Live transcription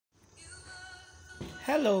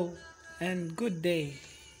Hello and good day.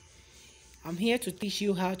 I'm here to teach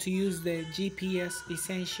you how to use the GPS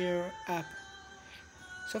Essential app.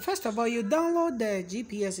 So first of all, you download the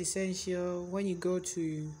GPS Essential when you go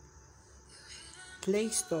to Play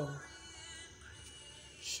Store.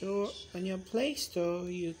 So on your Play Store,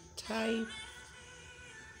 you type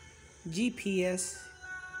GPS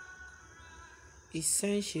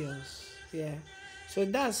Essentials. Yeah. So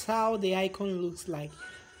that's how the icon looks like.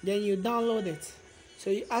 Then you download it. So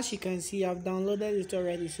as you can see, I've downloaded it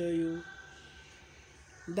already. So you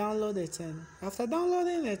download it, and after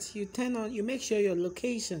downloading it, you make sure your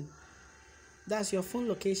location, that's your phone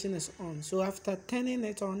location, is on. So after turning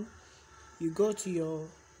it on, you go to your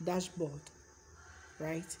dashboard,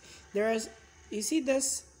 right? You see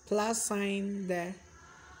this plus sign there.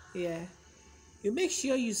 Yeah, you make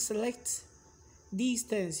sure you select these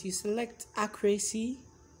things. You select accuracy,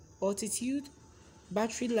 altitude,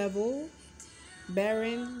 battery level,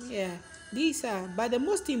 bearing. Yeah, these are, but the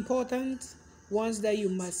most important ones that you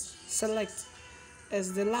must select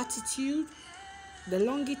is the latitude, the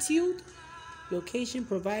longitude, location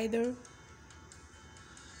provider,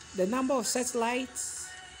 the number of satellites,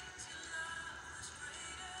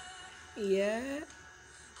 yeah,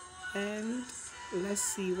 and let's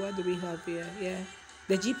see, what do we have here? Yeah,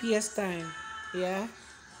 the GPS time. Yeah,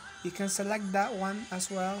 you can select that one as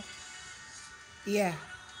well. Yeah,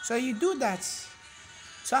 so you do that.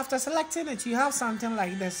 So after selecting it, you have something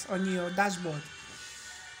like this on your dashboard.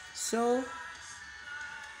 So,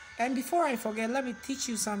 and before I forget, let me teach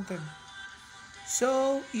you something.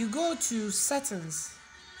 So you go to settings,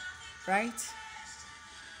 right?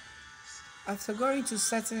 After going to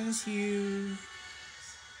settings, you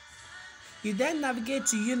then navigate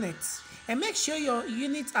to units, and make sure your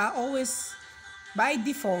units are always, by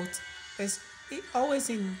default, is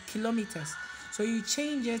always in kilometers. So you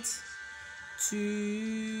change it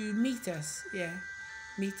to meters. Yeah,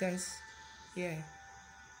 meters. Yeah,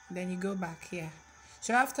 then you go back here.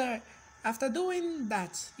 So after doing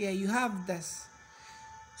that, yeah, you have this.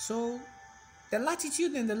 So the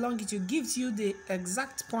latitude and the longitude gives you the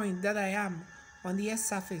exact point that I am on the Earth's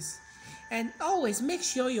surface. And always make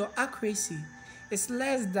sure your accuracy is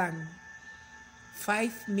less than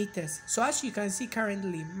 5 meters. So as you can see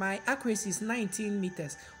currently, my accuracy is 19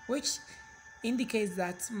 meters, which indicates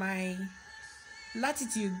that my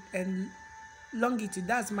latitude and longitude,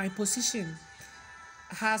 that's my position,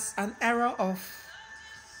 has an error of,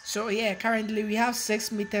 so yeah, currently we have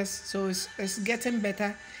 6 meters. So it's getting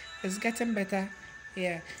better. It's getting better.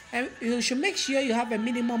 Yeah, and you should make sure you have a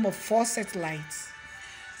minimum of 4 satellites.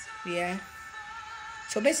 Yeah,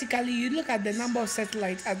 so basically you look at the number of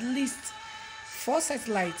satellites. At least 4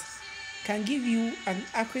 satellites can give you an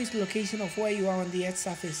accurate location of where you are on the Earth's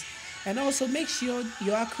surface. And also make sure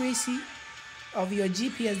your accuracy of your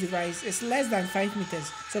GPS device is less than 5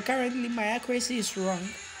 meters. So currently my accuracy is wrong.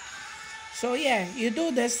 So yeah, you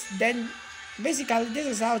do this, then basically this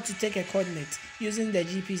is how to take a coordinate using the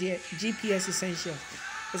GPS Essential.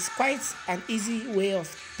 It's quite an easy way of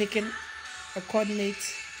taking a coordinate.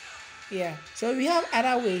 Yeah, so we have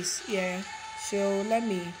other ways. Yeah, so let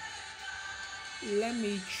me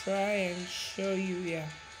try and show you. Yeah,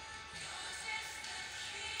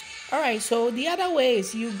 all right, so the other way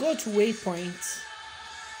is you go to waypoints.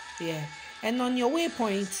 Yeah, and on your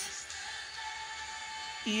waypoint,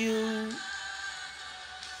 you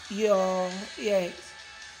your yeah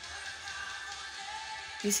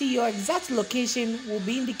you see your exact location will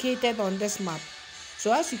be indicated on this map.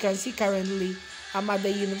 So as you can see currently, I'm at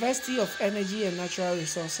the University of Energy and Natural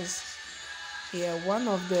Resources. Yeah, one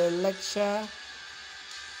of the lecture,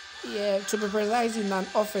 yeah, to be precise, in an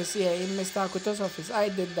office, yeah, in Mr. Akoto's office. I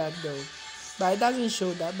did that though, but it doesn't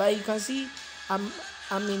show that. But you can see I'm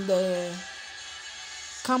in the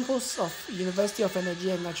campus of University of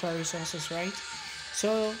Energy and Natural Resources, right?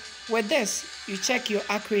 So with this, you check your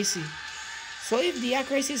accuracy. So if the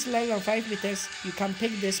accuracy is less than 5 meters, you can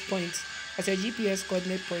pick this point as a GPS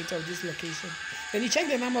coordinate point of this location. Then you check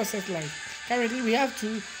the number of satellites. Currently we have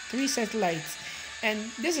 3 satellites, and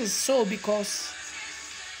this is so because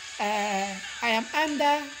I'm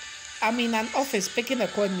in an office picking a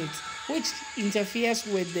coordinate, which interferes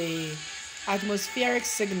with the atmospheric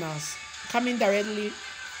signals coming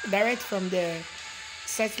direct from the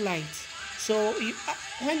satellite. So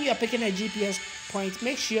when you are picking a GPS point,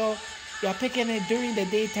 make sure you are picking it during the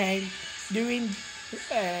daytime, during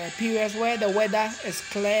periods where the weather is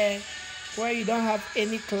clear, where you don't have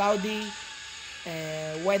any cloudy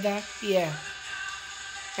weather. Yeah,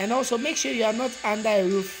 and also make sure you are not under a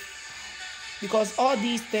roof, because all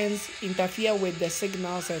these things interfere with the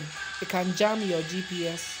signals and it can jam your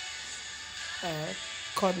GPS. uh,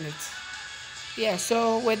 coordinate. Yeah,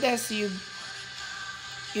 so with this, you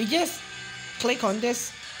just click on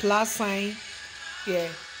this plus sign, yeah,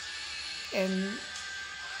 and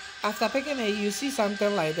after picking it, you see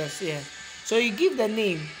something like this, yeah. So you give the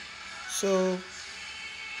name. So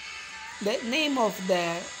the name of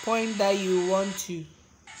the point that you want to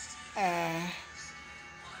uh,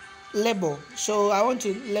 label. So I want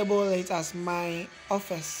to label it as my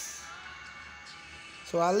office.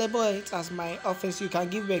 So I'll label it as my office. You can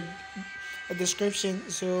give a description.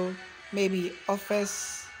 So maybe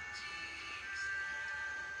office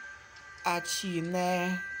at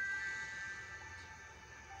Chine.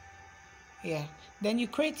 Yeah. Then you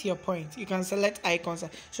create your point. You can select icons.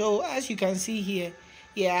 So as you can see here,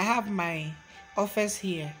 yeah, I have my office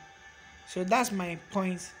here. So that's my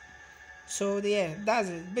point. So yeah, that's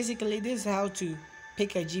it. Basically, this is how to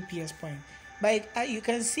pick a GPS point. But you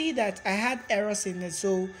can see that I had errors in it,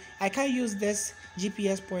 so I can't use this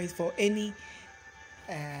GPS point for any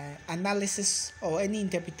analysis or any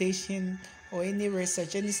interpretation or any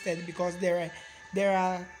research, any study, because there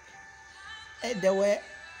are there were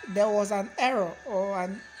there was an error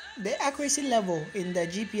the accuracy level in the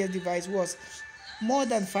GPS device was more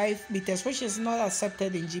than 5 meters, which is not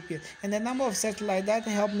accepted in GPS. And the number of satellites that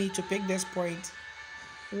helped me to pick this point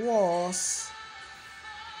was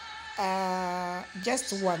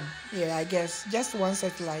just one. Yeah, I guess just one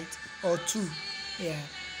satellite or two. Yeah.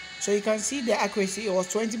 So you can see the accuracy, it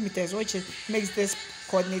was 20 meters, which makes this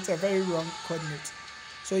coordinate a very wrong coordinate.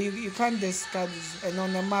 So you can't discard this. And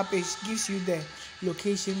on the map, it gives you the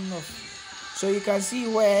location of. So you can see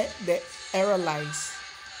where the error lies.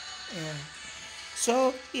 Yeah.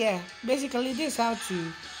 So yeah, basically this is how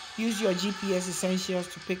to use your GPS essentials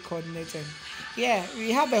to pick coordinates. And yeah,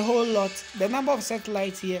 we have a whole lot. The number of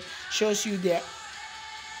satellites here shows you the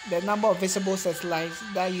number of visible satellites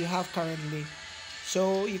that you have currently.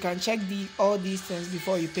 So you can check all these things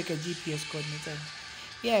before you pick a GPS coordinate. And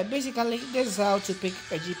yeah, basically this is how to pick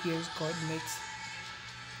a GPS coordinate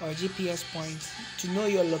or GPS point to know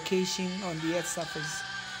your location on the Earth's surface.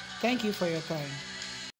 Thank you for your time.